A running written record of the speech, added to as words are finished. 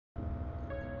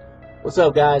What's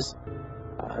up, guys?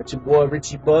 It's your boy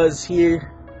Richie Buzz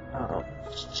here,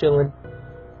 just chilling.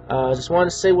 Just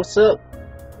wanted to say what's up.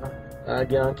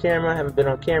 Get on camera. I haven't been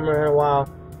on camera in a while,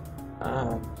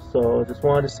 so just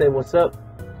wanted to say what's up.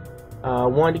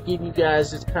 Wanted to give you guys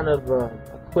just kind of a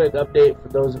quick update for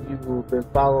those of you who've been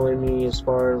following me as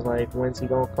far as like when's he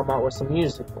gonna come out with some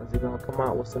music, when's he gonna come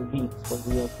out with some beats, when's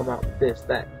he gonna come out with this,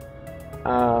 that.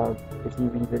 If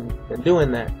you've even been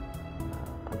doing that,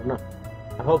 I don't know.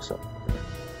 I hope so.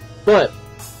 But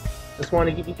just want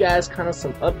to give you guys kind of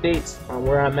some updates on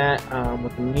where I'm at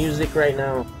with the music right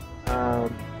now.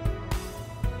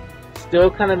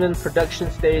 Still kind of in production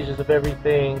stages of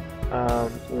everything.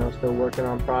 Still working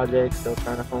on projects, still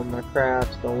trying to hone my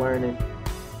craft, still learning.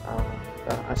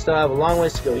 I still have a long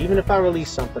ways to go. Even if I release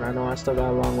something, I know I still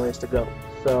got a long ways to go.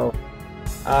 So,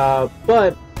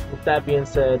 but with that being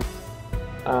said,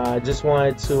 I just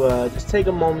wanted to just take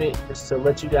a moment just to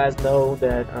let you guys know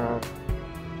that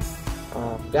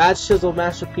God's Chisel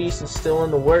Masterpiece is still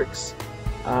in the works.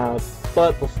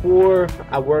 But before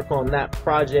I work on that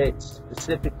project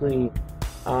specifically,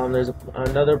 there's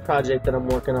another project that I'm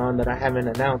working on that I haven't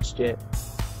announced yet.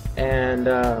 And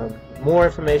more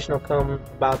information will come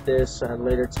about this at a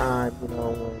later time,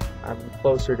 when I'm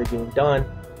closer to getting done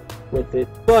with it.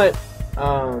 But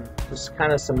just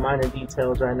kind of some minor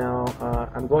details right now.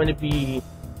 I'm going to be,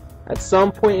 at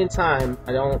some point in time,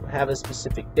 I don't have a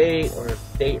specific date or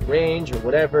date range or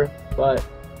whatever, but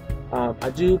I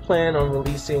do plan on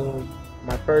releasing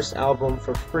my first album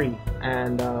for free.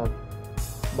 And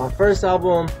my first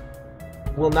album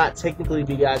will not technically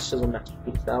be God's Chisel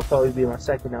Masterpiece. That'll probably be my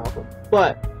second album.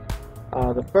 But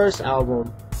the first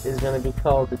album is going to be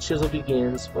called The Chisel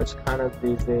Begins, which kind of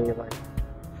is a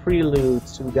prelude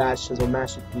to God's Chisel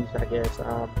Masterpiece, I guess.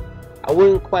 I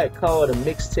wouldn't quite call it a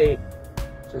mixtape,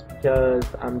 just because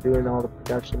I'm doing all the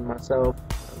production myself,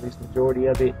 at least the majority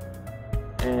of it,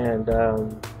 and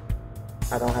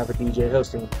I don't have a DJ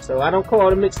hosting it, so I don't call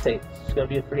it a mixtape. It's gonna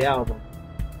be a free album,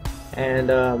 and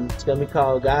it's gonna be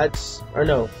called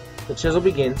The Chisel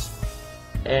Begins,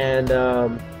 and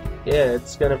yeah,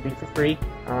 it's gonna be for free.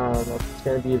 It's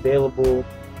gonna be available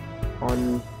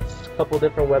on a couple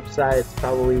different websites,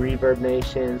 probably Reverb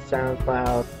Nation,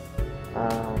 SoundCloud.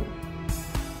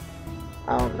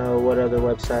 I don't know what other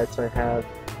websites I have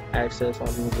access on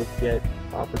music yet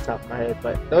off the top of my head,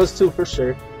 but those two for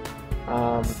sure.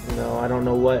 I don't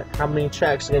know how many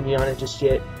tracks are gonna be on it just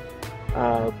yet.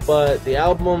 But the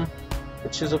album, The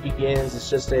Chisel Begins, is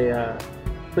just a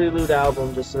prelude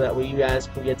album, just so that way you guys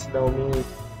can get to know me,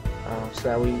 so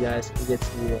that way you guys can get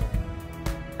to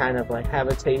kind of have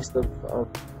a taste of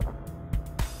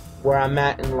where I'm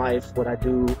at in life, what I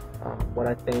do, what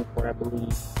I think, what I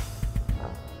believe,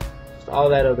 just all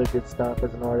that other good stuff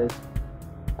as an artist.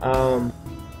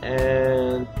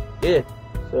 And yeah,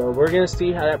 so we're gonna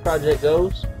see how that project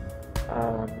goes.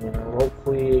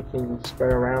 Hopefully it can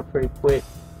spread around pretty quick.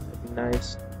 That'd be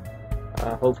nice.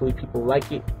 Hopefully people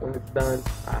like it when it's done.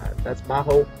 That's my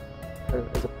hope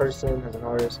as a person, as an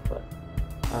artist.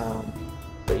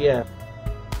 But yeah.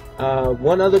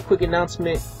 One other quick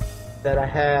announcement that I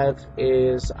have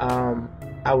is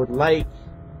I would like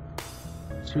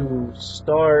to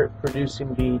start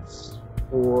producing beats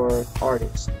for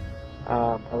artists.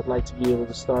 I would like to be able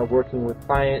to start working with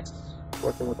clients,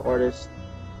 working with artists,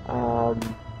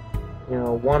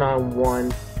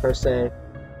 one-on-one per se.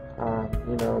 I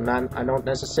don't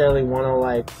necessarily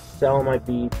want to sell my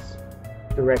beats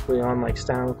directly on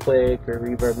SoundClick or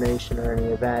Reverb Nation or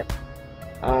any of that.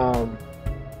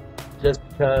 Just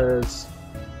because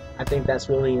I think that's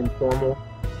really informal.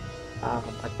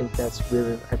 I think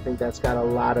that's got a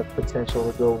lot of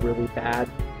potential to go really bad.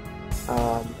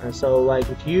 And so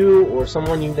if you or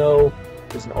someone you know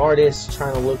is an artist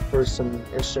trying to look for some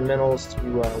instrumentals to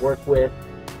work with,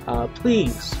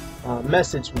 please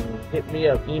message me, hit me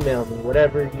up, email me,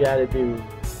 whatever you gotta do.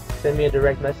 Send me a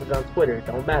direct message on Twitter, it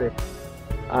don't matter.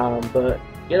 But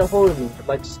get a hold of me. I'd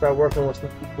like to start working with some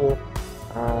people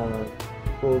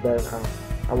that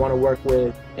I want to work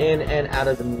with in and out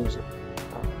of the music.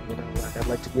 I'd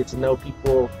like to get to know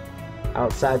people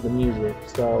outside the music.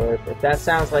 So if that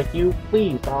sounds like you,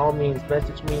 please, by all means,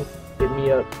 message me, hit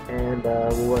me up, and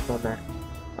we'll work on that.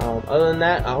 Other than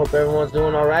that, I hope everyone's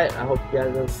doing alright. I hope you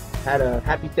guys have had a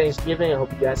happy Thanksgiving. I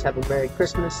hope you guys have a Merry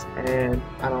Christmas, and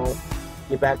I don't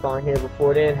get back on here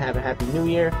before then. Have a Happy New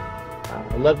Year.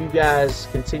 I love you guys.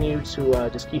 Continue to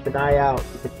just keep an eye out,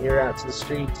 keep an ear out to the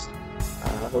streets.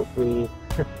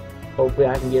 Hopefully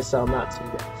I can get something out to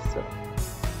you guys. So,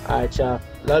 alright, y'all.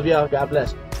 Love y'all. God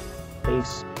bless.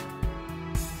 Peace.